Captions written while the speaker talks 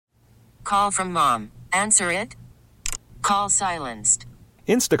call from mom. Answer it. Call silenced.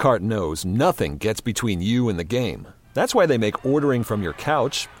 Instacart knows nothing gets between you and the game. That's why they make ordering from your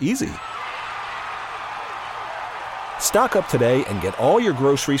couch easy. Stock up today and get all your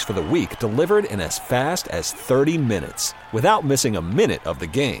groceries for the week delivered in as fast as 30 minutes without missing a minute of the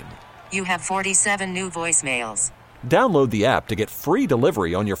game. You have 47 new voicemails. Download the app to get free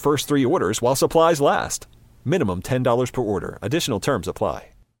delivery on your first 3 orders while supplies last. Minimum $10 per order. Additional terms apply.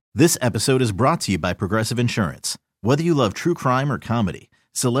 This episode is brought to you by Progressive Insurance. Whether you love true crime or comedy,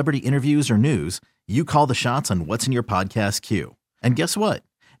 celebrity interviews or news, you call the shots on what's in your podcast queue. And guess what?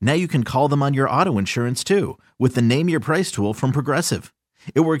 Now you can call them on your auto insurance too with the Name Your Price tool from Progressive.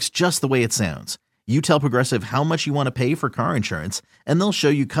 It works just the way it sounds. You tell Progressive how much you want to pay for car insurance, and they'll show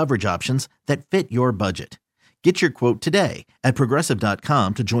you coverage options that fit your budget. Get your quote today at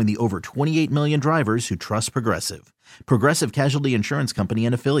Progressive.com to join the over 28 million drivers who trust Progressive. Progressive Casualty Insurance Company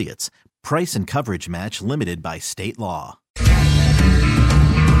and Affiliates. Price and coverage match limited by state law.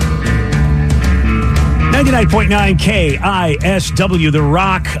 99.9 KISW, the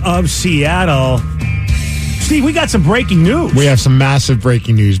Rock of Seattle. Steve, we got some breaking news. We have some massive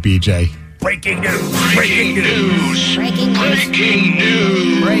breaking news, BJ. Breaking news. Breaking news. Breaking news. Breaking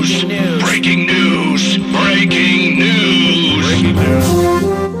news. Breaking news. Breaking news. Breaking news. Breaking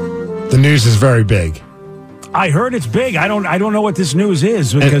news. The news is very big. I heard it's big. I don't know what this news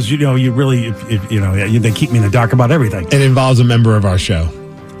is because you really they keep me in the dark about everything. It involves a member of our show.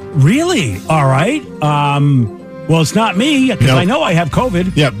 Really? All right. Well, it's not me because I know I have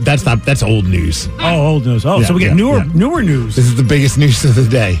COVID. Yeah, that's old news. Oh, old news. Oh, yeah, so we get newer news. This is the biggest news of the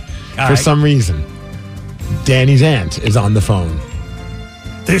day. For some reason, Danny's aunt is on the phone.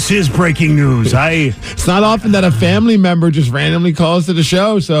 This is breaking news. It's not often that a family member just randomly calls to the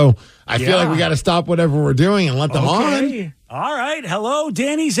show, so I feel like we got to stop whatever we're doing and let them on. All right. Hello,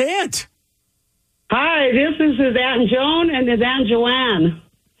 Danny's aunt. Hi, this is his Aunt Joan and his Aunt Joanne.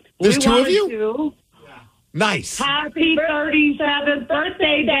 There's two of you? Nice. Happy 37th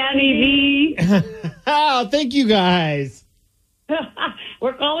birthday, Danny V. Oh, thank you guys.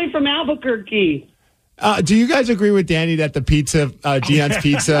 We're calling from Albuquerque. Do you guys agree with Danny that the pizza, Gian's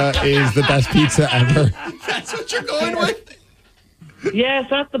Pizza, is the best pizza ever? That's what you're going with? Yes,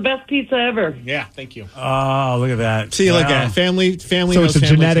 that's the best pizza ever. Yeah, thank you. Oh, look at that. See, look at family. So it's a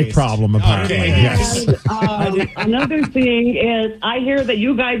genetic taste. problem, apparently. Okay. Yes. Another thing is, I hear that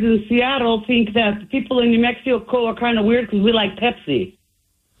you guys in Seattle think that the people in New Mexico are kind of weird because we like Pepsi.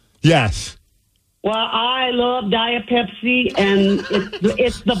 Yes. Well, I love Diet Pepsi, and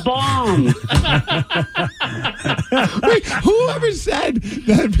it's the bomb. Wait, whoever said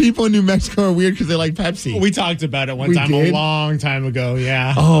that people in New Mexico are weird because they like Pepsi? We talked about it one time a long time ago.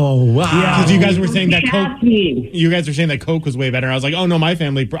 Yeah. Oh wow! Because you guys were saying that Coke. Caffeine. You guys were saying that Coke was way better. I was like, oh no, my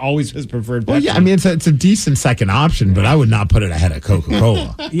family always has preferred Pepsi. Well, yeah, I mean it's a decent second option, but I would not put it ahead of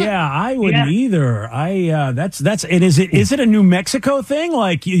Coca-Cola. Yeah, I wouldn't either. That's and is it a New Mexico thing?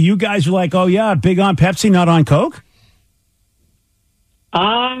 Like you guys are like, oh yeah, big on Pepsi, not on Coke?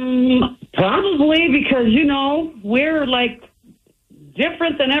 Probably because, we're like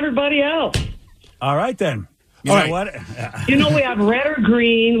different than everybody else. All right, then. You know what? We have red or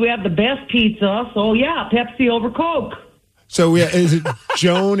green. We have the best pizza. So, yeah, Pepsi over Coke. So, is it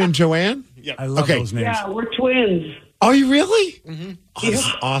Joan and Joanne? Yeah, I love those names. Yeah, we're twins. Are you really? Mm-hmm. Oh, this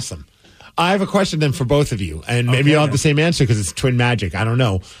is awesome. I have a question then for both of you, and maybe you'll have the same answer because it's twin magic. I don't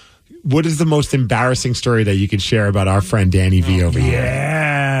know. What is the most embarrassing story that you could share about our friend Danny V over here?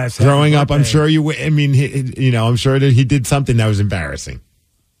 Yes. Growing up, I'm sure I'm sure that he did something that was embarrassing.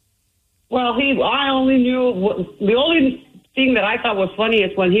 Well, I only knew, the only thing that I thought was funny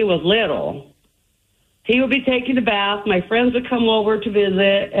is when he was little. He would be taking a bath. My friends would come over to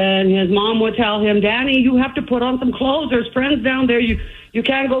visit, and his mom would tell him, Danny, you have to put on some clothes. There's friends down there. You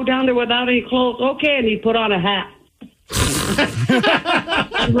can't go down there without any clothes. Okay, and he'd put on a hat.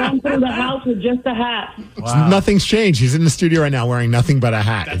 And run through the house with just a hat. Wow. Nothing's changed. He's in the studio right now wearing nothing but a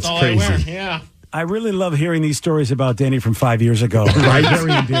hat. That's it's all crazy. I wear. Yeah. I really love hearing these stories about Danny from 5 years ago. Right?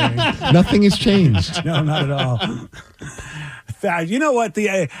 Very endearing. Nothing has changed. No, not at all. You know what?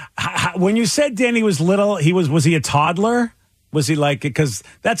 When you said Danny was little, was he a toddler? Was he like, because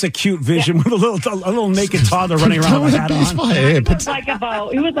that's a cute vision with a little naked toddler running around with a hat on.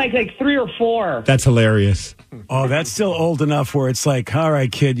 He was like 3 or 4. That's hilarious. Oh, that's still old enough where it's like, all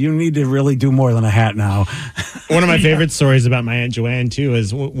right, kid, you need to really do more than a hat now. One of my favorite stories about my Aunt Joanne, too,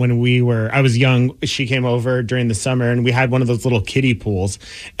 is when I was young, she came over during the summer, and we had one of those little kiddie pools.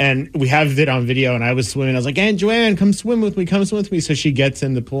 And we have it on video, and I was swimming. I was like, Aunt Joanne, come swim with me. So she gets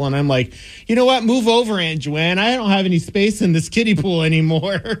in the pool, and I'm like, you know what? Move over, Aunt Joanne. I don't have any space in this kiddie pool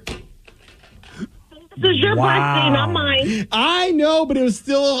anymore. This is your birthday, not mine. I know, but it was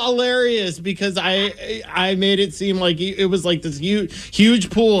still hilarious because I made it seem like it was like this huge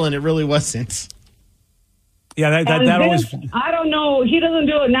pool, and it really wasn't. Yeah, that always. I don't know. He doesn't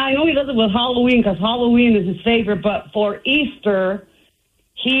do it now. I know he does it with Halloween because Halloween is his favorite. But for Easter,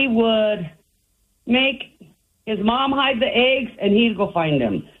 he would make his mom hide the eggs, and he'd go find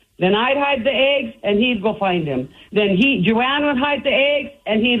them. Then I'd hide the eggs, and he'd go find them. Then Joanne would hide the eggs,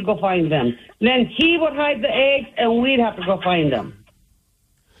 and he'd go find them. Then he would hide the eggs, and we'd have to go find them.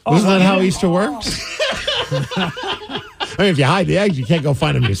 Wasn't that how Easter works? I mean, if you hide the eggs, you can't go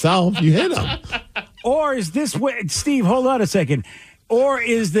find them yourself. You hid them. Or is this what, Steve, hold on a second. Or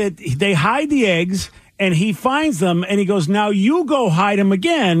is that they hide the eggs and he finds them and he goes, now you go hide them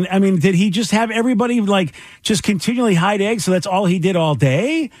again. I mean, did he just have everybody like just continually hide eggs? So that's all he did all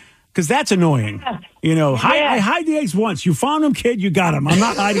day? Because that's annoying. You know, I hide the eggs once. You found them, kid, you got them. I'm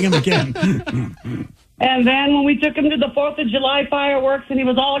not hiding them again. And then when we took him to the 4th of July fireworks and he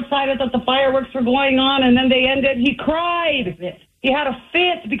was all excited that the fireworks were going on and then they ended, he cried. He had a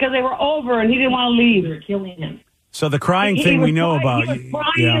fit because they were over and he didn't want to leave. They were killing him. So the crying thing we know about. He was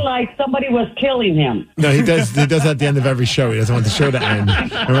crying like somebody was killing him. No, he does that at the end of every show. He doesn't want the show to end.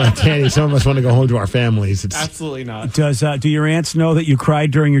 And we're like, Tanny, some of us want to go home to our families. Absolutely not. Do your aunts know that you cried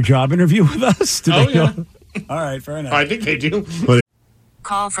during your job interview with us? Do they know? All right, fair enough. I think they do.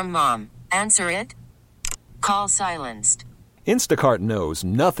 Call from mom. Answer it. Call silenced. Instacart knows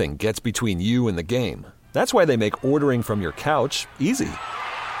nothing gets between you and the game. That's why they make ordering from your couch easy.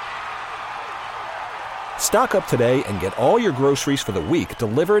 Stock up today and get all your groceries for the week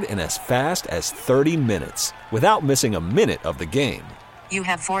delivered in as fast as 30 minutes without missing a minute of the game. You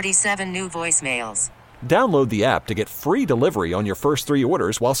have 47 new voicemails. Download the app to get free delivery on your first 3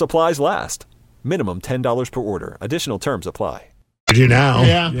 orders while supplies last. Minimum $10 per order. Additional terms apply. I do now.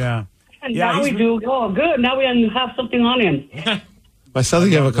 Yeah. And now we do. Oh, good. Now we have something on him. I still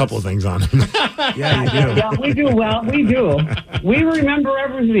think you have a couple of things on him. Yeah, you do. Yeah, we do. Well, we do. We remember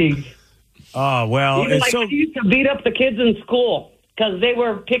everything. Oh, well. Even like he used to beat up the kids in school because they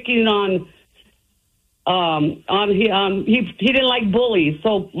were picking he didn't like bullies.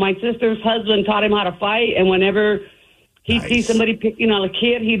 So my sister's husband taught him how to fight, and whenever he'd see somebody picking on a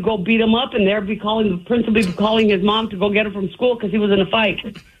kid, he'd go beat him up, and the principal would be calling his mom to go get him from school because he was in a fight.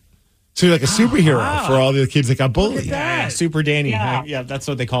 So you're like a superhero for all the kids that got bullied. Yeah, Super Danny. Yeah, that's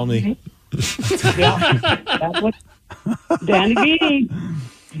what they call me. Yeah, that's what Danny B.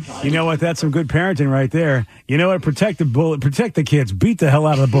 You know what? That's some good parenting right there. You know what? Protect the kids. Beat the hell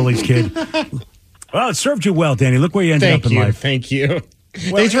out of the bullies, kid. Well, it served you well, Danny. Look where you ended up in life. Thank you. Well,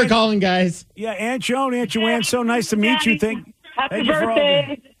 Thanks for calling, guys. Yeah, Aunt Joan, Aunt Joanne, so nice to meet you. Happy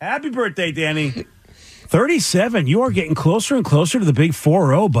birthday. Happy birthday, Danny. 37. You are getting closer and closer to the big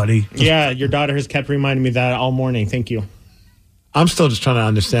 4-0, buddy. Yeah, your daughter has kept reminding me that all morning. Thank you. I'm still just trying to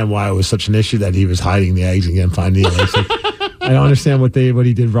understand why it was such an issue that he was hiding the eggs and getting finding the eggs. I don't understand what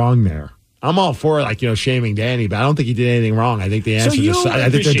he did wrong there. I'm all for shaming Danny, but I don't think he did anything wrong. I think the answer I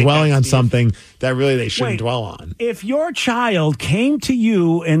think they're dwelling on something that really they shouldn't dwell on. If your child came to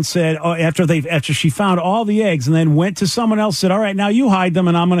you and said, after she found all the eggs and then went to someone else, said, all right, now you hide them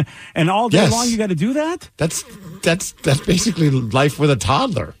and all day long you got to do that? That's basically life with a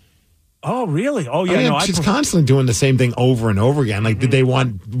toddler. Oh, really? Oh, yeah. She's constantly doing the same thing over and over again. Like,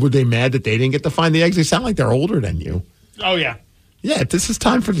 were they mad that they didn't get to find the eggs? They sound like they're older than you. Oh, yeah. Yeah, this is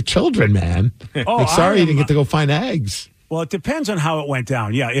time for the children, man. Sorry you didn't get to go find eggs. Well, it depends on how it went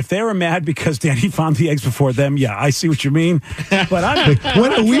down. Yeah, if they were mad because Danny found the eggs before them, yeah, I see what you mean. But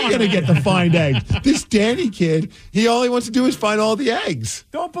when are we going to get to find eggs? This Danny kid, he all he wants to do is find all the eggs.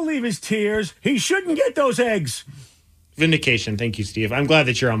 Don't believe his tears. He shouldn't get those eggs. Vindication. Thank you, Steve. I'm glad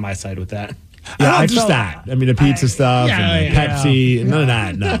that you're on my side with that. Yeah, that. I mean, the pizza stuff and Pepsi, none of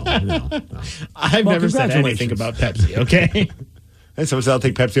that. No. I've never said anything about Pepsi, okay? And someone said I'll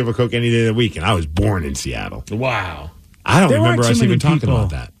take Pepsi over Coke any day of the week, and I was born in Seattle. Wow. I don't remember us even talking about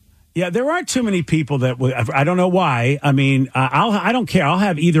that. Yeah, there aren't too many people that I don't know why. I mean, I don't care. I'll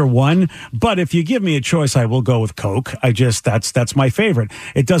have either one. But if you give me a choice, I will go with Coke. That's my favorite.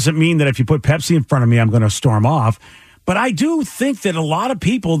 It doesn't mean that if you put Pepsi in front of me, I'm going to storm off. But I do think that a lot of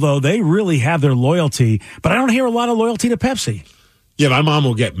people, though, they really have their loyalty. But I don't hear a lot of loyalty to Pepsi. Yeah, my mom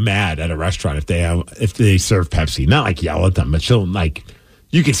will get mad at a restaurant if they serve Pepsi. Not like yell at them, but she'll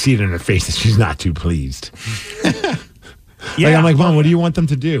you can see it in her face that she's not too pleased. Yeah, I'm like, Mom, what do you want them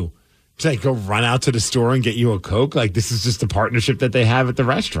to do? She's like, go run out to the store and get you a Coke. Like, this is just a partnership that they have at the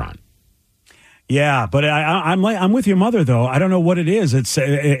restaurant. Yeah, but I'm with your mother though. I don't know what it is. It's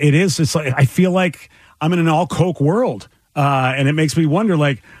like I feel like I'm in an all Coke world, and it makes me wonder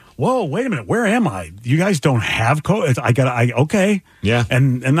whoa, wait a minute, where am I? You guys don't have cola? Okay. Yeah.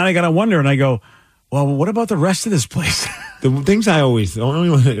 And then I got to wonder, and I go, well, what about the rest of this place? The only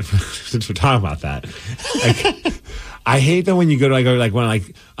one, since we're talking about that, like, I hate that when you go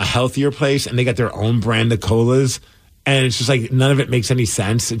to a healthier place and they got their own brand of colas, and it's just like none of it makes any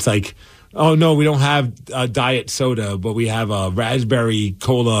sense. It's like, oh no, we don't have diet soda, but we have a raspberry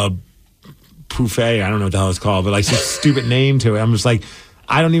cola parfait. I don't know what the hell it's called, but like some stupid name to it. I'm just like,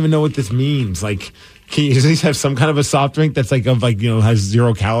 I don't even know what this means. Like, can you at least have some kind of a soft drink that's has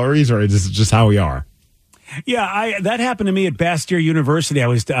 0 calories, or is this just how we are? Yeah, that happened to me at Bastyr University.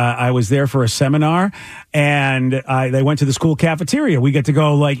 I was there for a seminar, and they went to the school cafeteria. We get to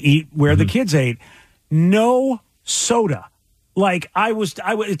go eat where the kids ate. No soda.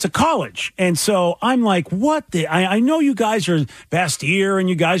 It's a college, and so I'm like, what? I know you guys are Bastyr, and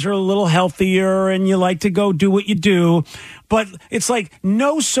you guys are a little healthier, and you like to go do what you do, but it's like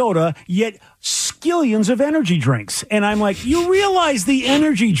no soda, yet skillions of energy drinks, and I'm like, you realize the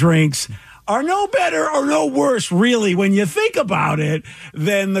energy drinks are no better or no worse, really, when you think about it,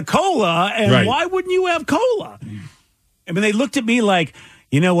 than the cola. And right. Why wouldn't you have cola? I mean, they looked at me like,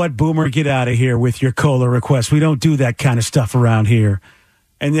 you know what, Boomer, get out of here with your cola request. We don't do that kind of stuff around here.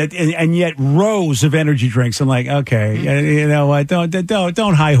 And yet rows of energy drinks. I'm like, okay, you know what?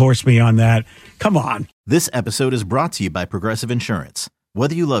 Don't high horse me on that. Come on. This episode is brought to you by Progressive Insurance.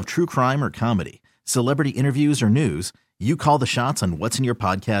 Whether you love true crime or comedy, celebrity interviews or news, you call the shots on what's in your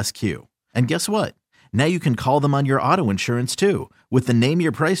podcast queue. And guess what? Now you can call them on your auto insurance too with the Name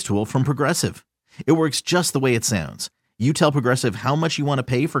Your Price tool from Progressive. It works just the way it sounds. You tell Progressive how much you want to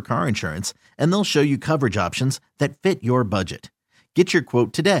pay for car insurance, and they'll show you coverage options that fit your budget. Get your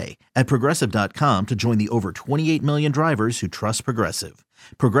quote today at Progressive.com to join the over 28 million drivers who trust Progressive.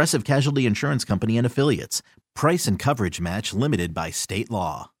 Progressive Casualty Insurance Company and Affiliates. Price and coverage match limited by state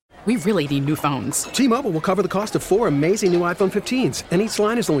law. We really need new phones. T-Mobile will cover the cost of 4 amazing new iPhone 15s, and each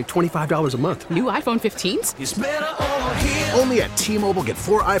line is only $25 a month. New iPhone 15s? It's better over here. Only at T-Mobile, get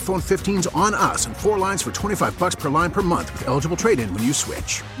 4 iPhone 15s on us and 4 lines for $25 per line per month with eligible trade-in when you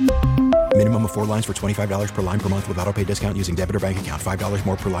switch. Minimum of 4 lines for $25 per line per month with autopay discount using debit or bank account. $5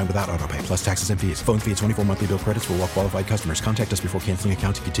 more per line without autopay, plus taxes and fees. Phone fee at 24 monthly bill credits for well-qualified customers. Contact us before canceling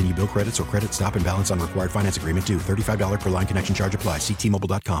account to continue bill credits or credit stop and balance on required finance agreement due. $35 per line connection charge applies. See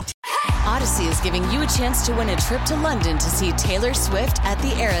T-Mobile.com. Odyssey is giving you a chance to win a trip to London to see Taylor Swift at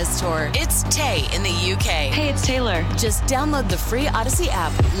the Eras Tour. It's Tay in the UK. Hey, it's Taylor. Just download the free Odyssey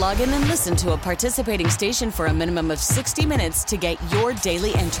app, log in and listen to a participating station for a minimum of 60 minutes to get your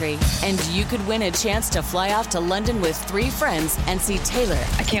daily entry. And you could win a chance to fly off to London with 3 friends and see Taylor.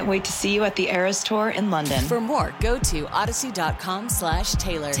 I can't wait to see you at the Eras Tour in London. For more, go to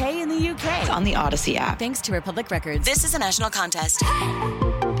odyssey.com/Taylor. Tay in the UK. It's on the Odyssey app. Thanks to Republic Records. This is a national contest.